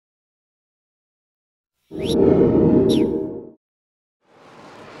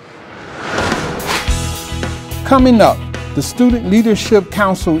Coming up, the Student Leadership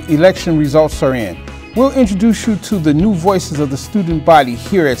Council election results are in. We'll introduce you to the new voices of the student body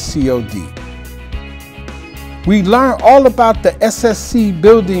here at COD. We learn all about the SSC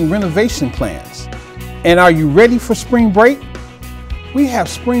building renovation plans. And are you ready for spring break? We have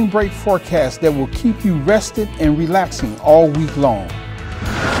spring break forecasts that will keep you rested and relaxing all week long.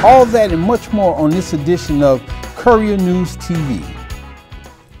 All that and much more on this edition of Courier News TV.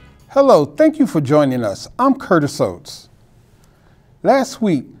 Hello, thank you for joining us. I'm Curtis Oates. Last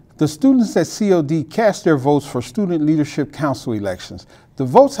week, the students at COD cast their votes for Student Leadership Council elections. The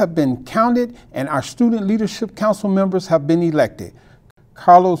votes have been counted and our Student Leadership Council members have been elected.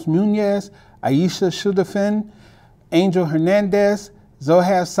 Carlos Munez, Aisha Shudafen, Angel Hernandez,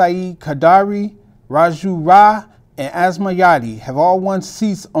 Zohar Saeed Kadari, Raju Ra, and Asma Yadi have all won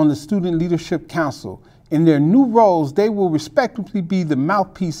seats on the Student Leadership Council. In their new roles, they will respectively be the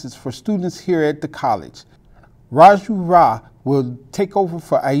mouthpieces for students here at the college. Raju Ra will take over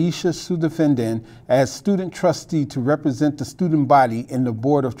for Aisha Sudafenden as student trustee to represent the student body in the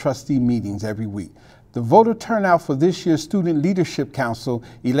Board of Trustee meetings every week. The voter turnout for this year's Student Leadership Council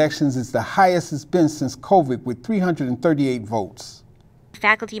elections is the highest it's been since COVID, with 338 votes.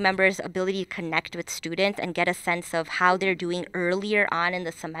 Faculty members' ability to connect with students and get a sense of how they're doing earlier on in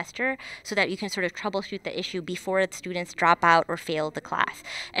the semester so that you can sort of troubleshoot the issue before the students drop out or fail the class.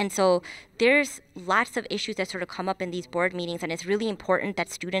 And so there's lots of issues that sort of come up in these board meetings, and it's really important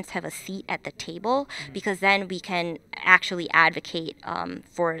that students have a seat at the table because then we can actually advocate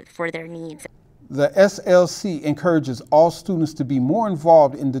for their needs. The SLC encourages all students to be more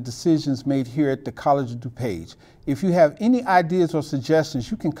involved in the decisions made here at the College of DuPage. If you have any ideas or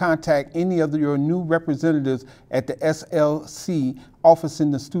suggestions, you can contact any of your new representatives at the SLC office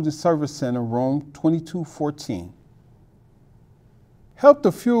in the Student Service Center, room 2214. Help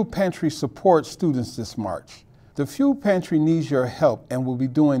the Fuel Pantry support students this March. The Fuel Pantry needs your help and will be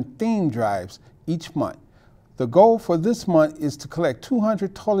doing theme drives each month. The goal for this month is to collect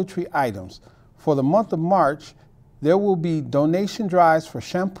 200 toiletry items. For the month of March, there will be donation drives for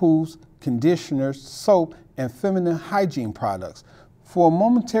shampoos, conditioners, soap, and feminine hygiene products. For a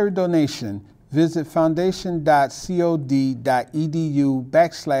momentary donation, visit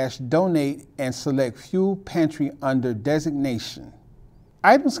foundation.cod.edu/donate and select Fuel Pantry under designation.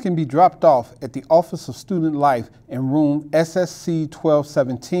 Items can be dropped off at the Office of Student Life in room SSC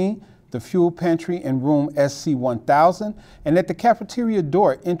 1217, the Fuel Pantry in room SC 1000, and at the cafeteria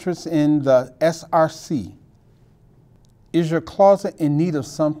door entrance in the SRC. Is your closet in need of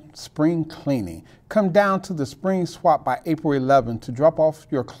some spring cleaning? Come down to the Spring Swap by April 11 to drop off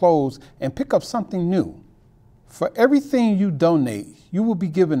your clothes and pick up something new. For everything you donate, you will be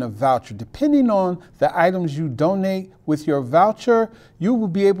given a voucher. Depending on the items you donate with your voucher, you will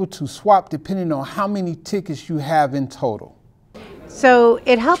be able to swap depending on how many tickets you have in total. So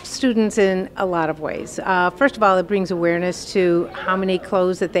it helps students in a lot of ways. First of all, it brings awareness to how many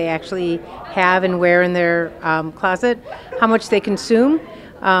clothes that they actually have and wear in their closet, how much they consume,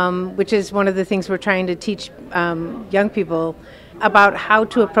 which is one of the things we're trying to teach young people about how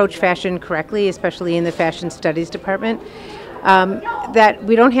to approach fashion correctly, especially in the fashion studies department. That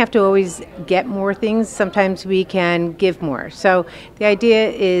we don't have to always get more things, sometimes we can give more. So the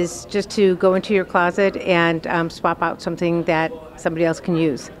idea is just to go into your closet and swap out something that somebody else can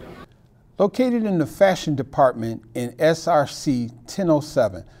use. Located in the fashion department in SRC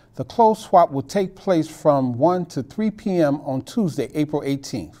 1007, the clothes swap will take place from 1 to 3 p.m. on Tuesday, April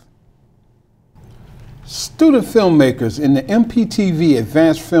 18th. Student filmmakers in the MPTV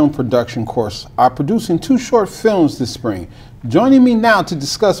Advanced Film Production course are producing 2 short films this spring. Joining me now to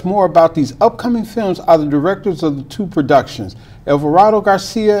discuss more about these upcoming films are the directors of the 2 productions, Alvarado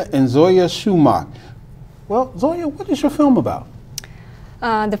Garcia and Zoya Schumacher. Well, Zoya, what is your film about?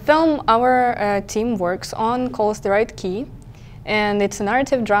 The film our team works on calls The Right Key, and it's a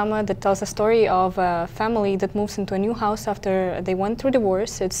narrative drama that tells a story of a family that moves into a new house after they went through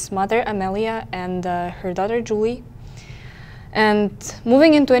divorce. It's mother Amelia and her daughter Julie. And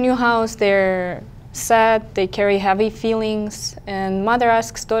moving into a new house, they're sad, they carry heavy feelings, and mother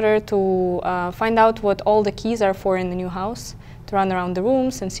asks daughter to find out what all the keys are for in the new house, to run around the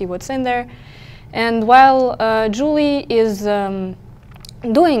rooms and see what's in there. And while Julie is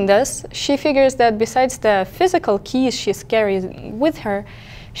doing this, she figures that besides the physical keys she's carried with her,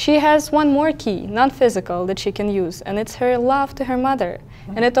 she has one more key, non-physical, that she can use, and it's her love to her mother,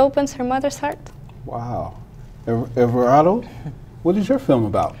 and it opens her mother's heart. Wow. Everardo, what is your film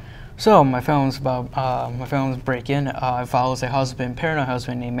about? So my film's about Break-In. It follows a paranoid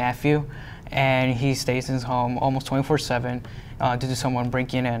husband named Matthew, and he stays in his home almost 24/7 due to someone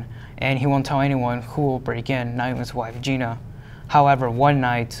breaking in, and he won't tell anyone who will break in, not even his wife Gina. However, one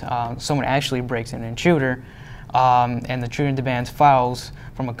night someone actually breaks in, an intruder, and the intruder demands files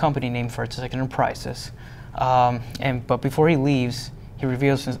from a company named First Enterprises. But before he leaves, he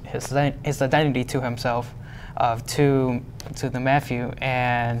reveals his identity to himself, to the Matthew,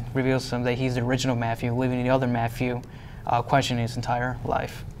 and reveals to him that he's the original Matthew, leaving the other Matthew questioning his entire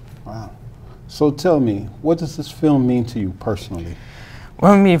life. Wow. So tell me, what does this film mean to you personally?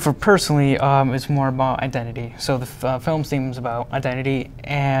 Well, I mean, for personally, it's more about identity. So the film's theme is about identity,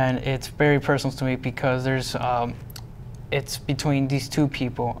 and it's very personal to me because it's between these two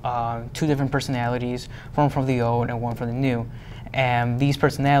people, two different personalities, one from the old and one from the new. And these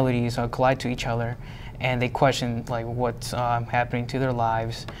personalities collide to each other, and they question like what's happening to their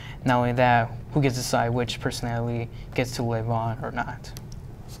lives. Not only that, who gets to decide which personality gets to live on or not.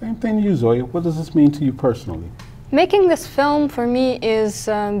 Same thing to you, Zoya. What does this mean to you personally? Making this film for me is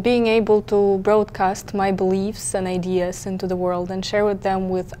being able to broadcast my beliefs and ideas into the world and share them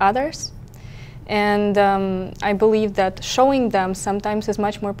with others. And I believe that showing them sometimes is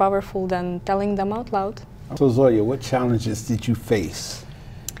much more powerful than telling them out loud. So Zoya, what challenges did you face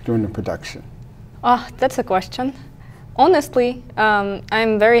during the production? Oh, that's a question. Honestly,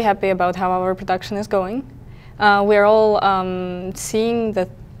 I'm very happy about how our production is going. We're all seeing the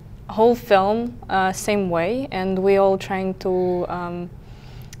whole film same way, and we're all trying to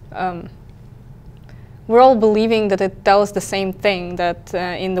we're all believing that it tells the same thing, that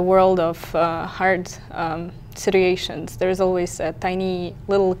in the world of hard situations there's always a tiny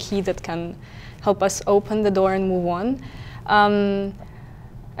little key that can help us open the door and move on.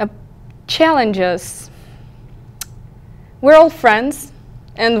 Challenges. We're all friends,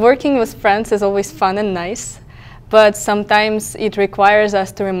 and working with friends is always fun and nice. But sometimes it requires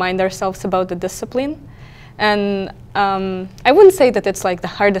us to remind ourselves about the discipline. And I wouldn't say that it's like the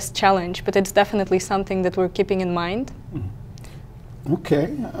hardest challenge, but it's definitely something that we're keeping in mind.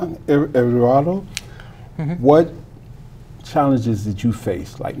 Okay. Eduardo, what challenges did you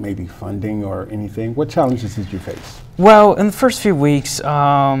face, like maybe funding or anything? What challenges did you face? Well, in the first few weeks,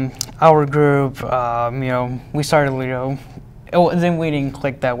 our group, we started, then we didn't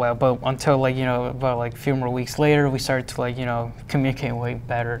click that well, but until about a few more weeks later, we started to communicate way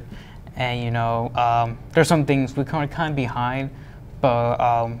better. And there's some things we kind of behind,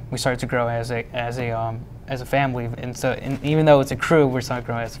 but we started to grow as a family. And so, even though it's a crew, we're starting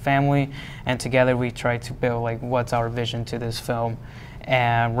to grow as a family. And together, we try to build what's our vision to this film.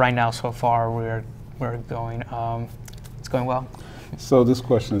 And right now, so far, we're going. It's going well. So this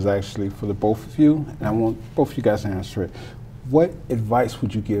question is actually for the both of you, and I want both of you guys to answer it. What advice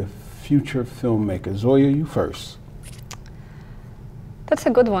would you give future filmmakers? Zoya, you first. That's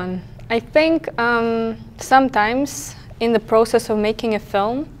a good one. I think sometimes in the process of making a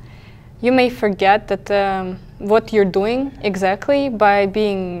film, you may forget that what you're doing exactly by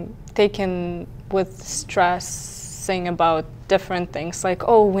being taken with stressing about different things, like,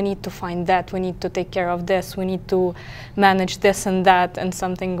 oh, we need to find that, we need to take care of this, we need to manage this and that, and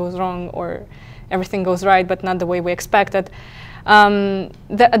something goes wrong, or everything goes right, but not the way we expected.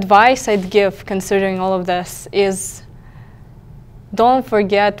 The advice I'd give, considering all of this, is don't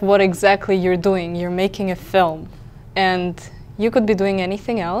forget what exactly you're doing. You're making a film, and you could be doing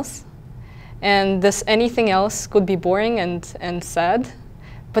anything else, and this anything else could be boring and sad,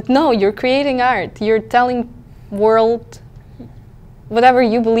 but no, you're creating art. You're telling world whatever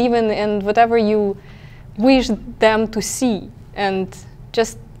you believe in and whatever you wish them to see, and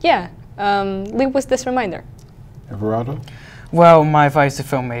just, live with this reminder. Everardo? Well, my advice to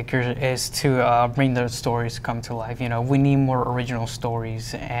filmmakers is to bring their stories to come to life. We need more original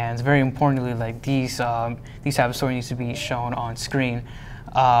stories, and very importantly, these type of stories need to be shown on screen.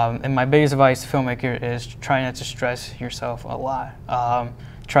 And my biggest advice to filmmakers is try not to stress yourself a lot.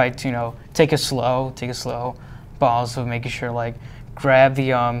 Try to take it slow, but also making sure grab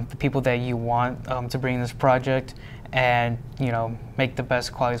the people that you want to bring this project, and make the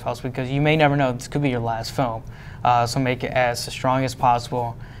best quality as possible, because you may never know, this could be your last film. So make it as strong as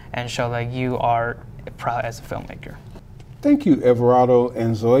possible and show that you are proud as a filmmaker. Thank you, Everardo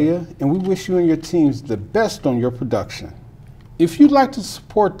and Zoya, and we wish you and your teams the best on your production. If you'd like to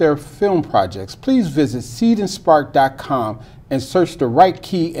support their film projects, please visit seedandspark.com and search the right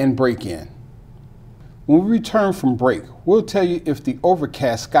key and Break-In. When we return from break, we'll tell you if the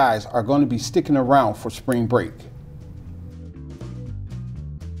overcast skies are going to be sticking around for spring break.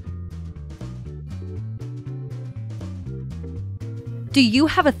 Do you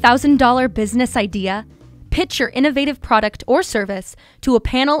have a $1,000 business idea? Pitch your innovative product or service to a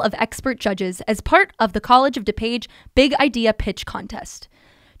panel of expert judges as part of the College of DuPage Big Idea Pitch Contest.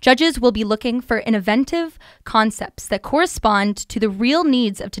 Judges will be looking for innovative concepts that correspond to the real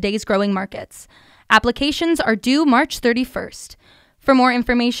needs of today's growing markets. Applications are due March 31st. For more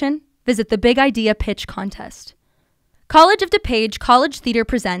information, visit the Big Idea Pitch Contest. College of DuPage College Theater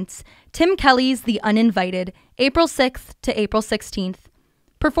presents Tim Kelly's The Uninvited, April 6th to April 16th.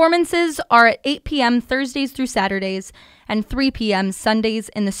 Performances are at 8 p.m. Thursdays through Saturdays and 3 p.m. Sundays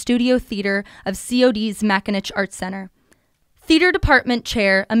in the Studio Theater of COD's Mackinac Arts Center. Theater Department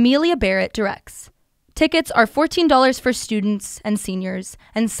Chair Amelia Barrett directs. Tickets are $14 for students and seniors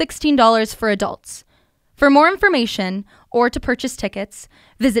and $16 for adults. For more information or to purchase tickets,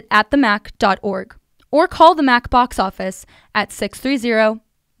 visit atthemac.org or call the Mac box office at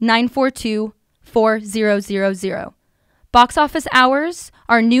 630-942-4000. Box office hours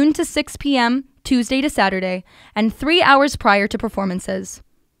are noon to 6 p.m. Tuesday to Saturday and 3 hours prior to performances.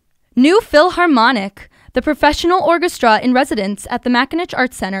 New Philharmonic, the professional orchestra in residence at the Mackinac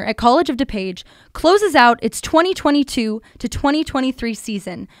Arts Center at College of DuPage, closes out its 2022 to 2023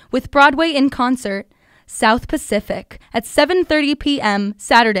 season with Broadway in Concert, South Pacific at 7:30 p.m.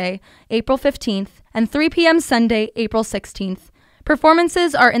 Saturday, April 15th, and 3 p.m. Sunday, April 16th.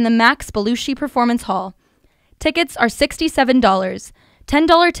 Performances are in the Max Belushi Performance Hall. Tickets are $67.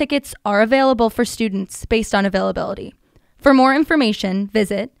 $10 tickets are available for students based on availability. For more information,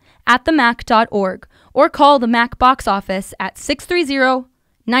 visit atthemac.org or call the Mac box office at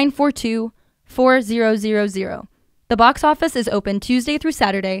 630-942-4000. The box office is open Tuesday through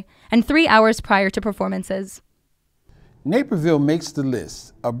Saturday and 3 hours prior to performances. Naperville makes the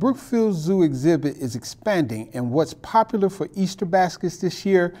list. A Brookfield Zoo exhibit is expanding, and what's popular for Easter baskets this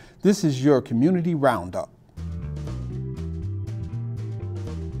year? This is your community roundup.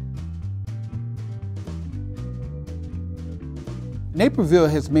 Naperville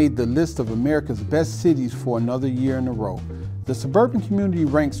has made the list of America's best cities for another year in a row. The suburban community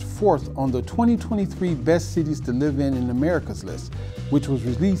ranks 4th on the 2023 Best Cities to Live in America's list, which was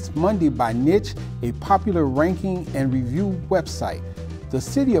released Monday by Niche, a popular ranking and review website. The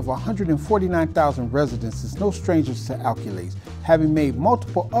city of 149,000 residents is no stranger to accolades, having made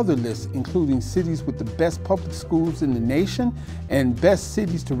multiple other lists, including cities with the best public schools in the nation and best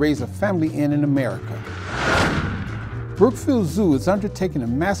cities to raise a family in America. Brookfield Zoo is undertaking a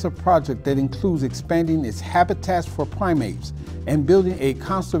massive project that includes expanding its habitats for primates and building a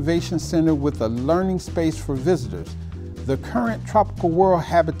conservation center with a learning space for visitors. The current tropical world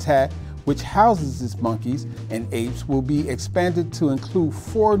habitat, which houses its monkeys and apes, will be expanded to include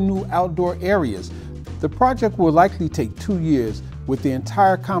 4 new outdoor areas. The project will likely take 2 years, with the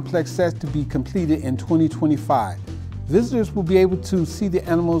entire complex set to be completed in 2025. Visitors will be able to see the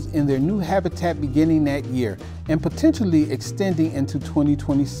animals in their new habitat beginning that year and potentially extending into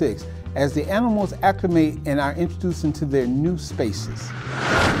 2026 as the animals acclimate and are introduced into their new spaces.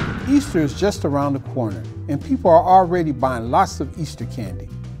 Easter is just around the corner, and people are already buying lots of Easter candy.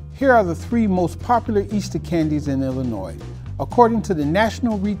 Here are the 3 most popular Easter candies in Illinois. According to the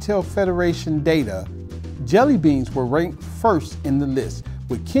National Retail Federation data, jelly beans were ranked first in the list,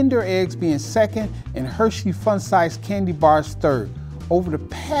 with Kinder Eggs being second and Hershey Fun-Size Candy Bars third. Over the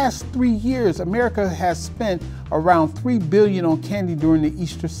past 3 years, America has spent around $3 billion on candy during the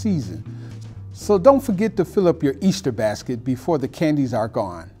Easter season. So don't forget to fill up your Easter basket before the candies are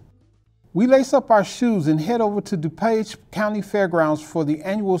gone. We lace up our shoes and head over to DuPage County Fairgrounds for the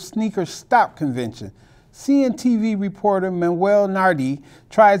annual Sneaker Stop Convention. CNTV reporter Manuel Nardi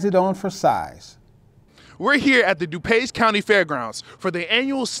tries it on for size. We're here at the DuPage County Fairgrounds for the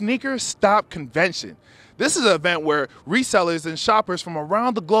annual Sneaker Stop Convention. This is an event where resellers and shoppers from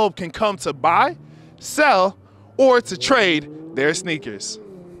around the globe can come to buy, sell, or to trade their sneakers.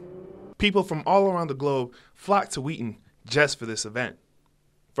 People from all around the globe flocked to Wheaton just for this event.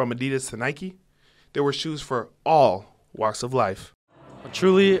 From Adidas to Nike, there were shoes for all walks of life.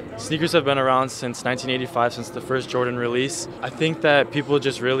 Truly, sneakers have been around since 1985, since the first Jordan release. I think that people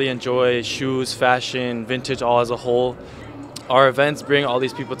just really enjoy shoes, fashion, vintage all as a whole. Our events bring all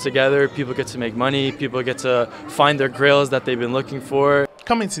these people together. People get to make money. People get to find their grails that they've been looking for.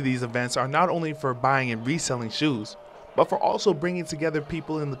 Coming to these events are not only for buying and reselling shoes, but for also bringing together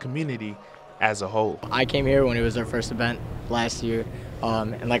people in the community as a whole. I came here when it was our first event last year,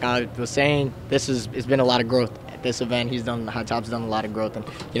 and like I was saying, it's been a lot of growth. At this event, Hot Top's done a lot of growth, and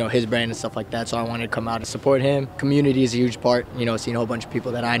his brand and stuff like that. So I wanted to come out and support him. Community is a huge part. Seeing a whole bunch of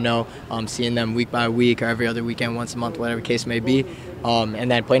people that I know, seeing them week by week or every other weekend, once a month, whatever the case may be, and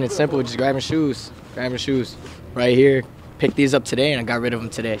then plain and simple, just grabbing shoes right here. picked these up today and I got rid of them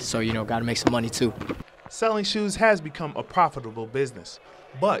today. So, you know, got to make some money too. Selling shoes has become a profitable business.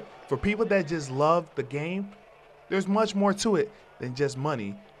 But for people that just love the game, there's much more to it than just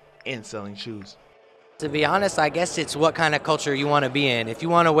money in selling shoes. To be honest, I guess it's what kind of culture you want to be in. If you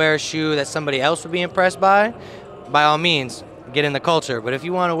want to wear a shoe that somebody else would be impressed by all means, get in the culture. But if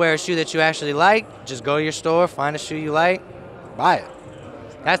you want to wear a shoe that you actually like, just go to your store, find a shoe you like, buy it.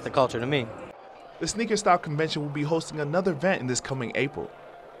 That's the culture to me. The Sneaker Stop Convention will be hosting another event in this coming April.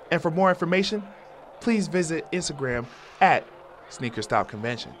 And for more information, please visit Instagram at Sneaker Stop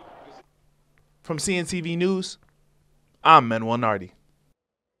Convention. From CNTV News, I'm Manuel Nardi.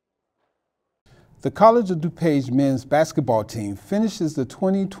 The College of DuPage men's basketball team finishes the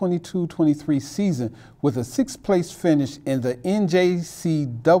 2022-23 season with a 6th place finish in the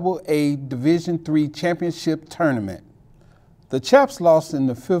NJCAA Division III Championship Tournament. The Chaps lost in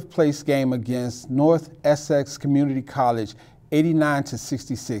the 5th place game against North Essex Community College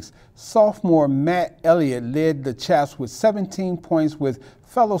 89-66. Sophomore Matt Elliott led the Chaps with 17 points, with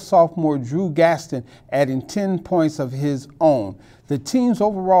fellow sophomore Drew Gaston adding 10 points of his own. The team's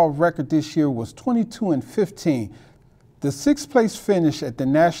overall record this year was 22-15. The 6th place finish at the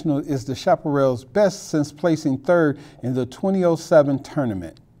National is the Chaparral's best since placing 3rd in the 2007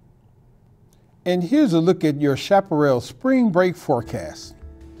 tournament. And here's a look at your Chaparral spring break forecast.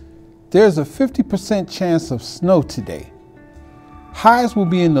 There's a 50% chance of snow today. Highs will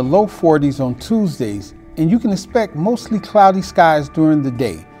be in the low 40s on Tuesdays, and you can expect mostly cloudy skies during the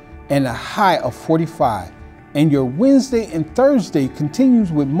day and a high of 45. And your Wednesday and Thursday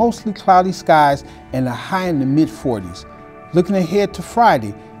continues with mostly cloudy skies and a high in the mid-40s. Looking ahead to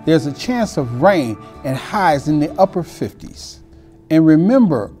Friday, there's a chance of rain and highs in the upper 50s. And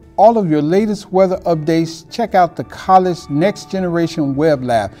remember, all of your latest weather updates, check out the College Next Generation Web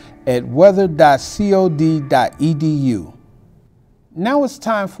Lab at weather.cod.edu. Now it's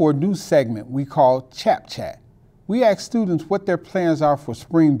time for a new segment we call Chap Chat. We ask students what their plans are for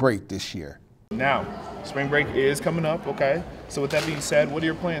spring break this year. Now, spring break is coming up, okay? So with that being said, what are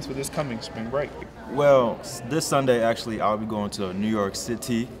your plans for this coming spring break? Well, this Sunday, actually, I'll be going to New York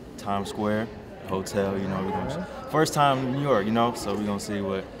City, Times Square, hotel, you know. We're gonna, first time in New York, you know, so we're going to see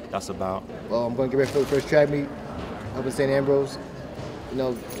what that's about. Well, I'm going to get ready for the first track meet up in St. Ambrose. You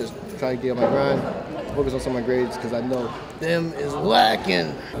know, just try to get on my grind, focus on some of my grades, because I know them is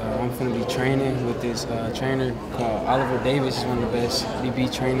lacking. I'm going to be training with this trainer called Oliver Davis. He's one of the best DB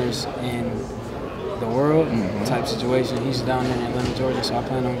trainers in the world type situation. He's down there in Atlanta, Georgia, so I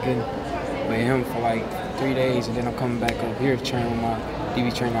plan on getting with him for like 3 days, and then I'm coming back up here to train with my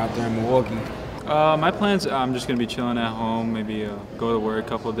DB trainer out there in Milwaukee. My plans, I'm just going to be chilling at home, maybe go to work a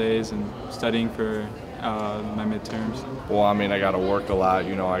couple of days and studying for my midterms. Well, I mean, I got to work a lot,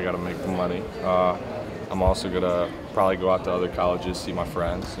 you know, I got to make the money. I'm also going to probably go out to other colleges, see my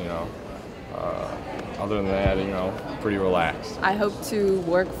friends, you know. Other than that, you know, pretty relaxed. I hope to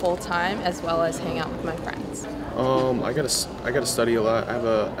work full-time as well as hang out with my friends. I gotta study a lot. I have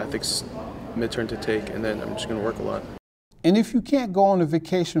a ethics midterm to take, and then I'm just gonna work a lot. And if you can't go on a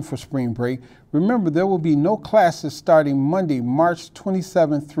vacation for spring break, remember there will be no classes starting Monday, March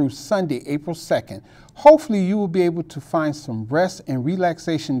 27th through Sunday, April 2nd. Hopefully you will be able to find some rest and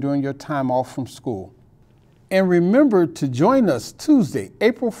relaxation during your time off from school. And remember to join us Tuesday,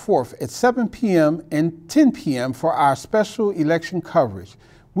 April 4th at 7 p.m. and 10 p.m. for our special election coverage.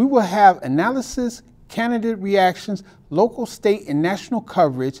 We will have analysis, candidate reactions, local, state, and national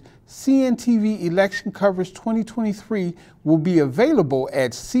coverage. CNTV Election Coverage 2023 will be available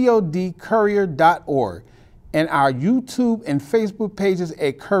at codcourier.org and our YouTube and Facebook pages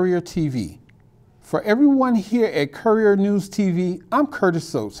at Courier TV. For everyone here at Courier News TV, I'm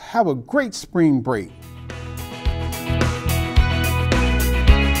Curtis Oates. Have a great spring break.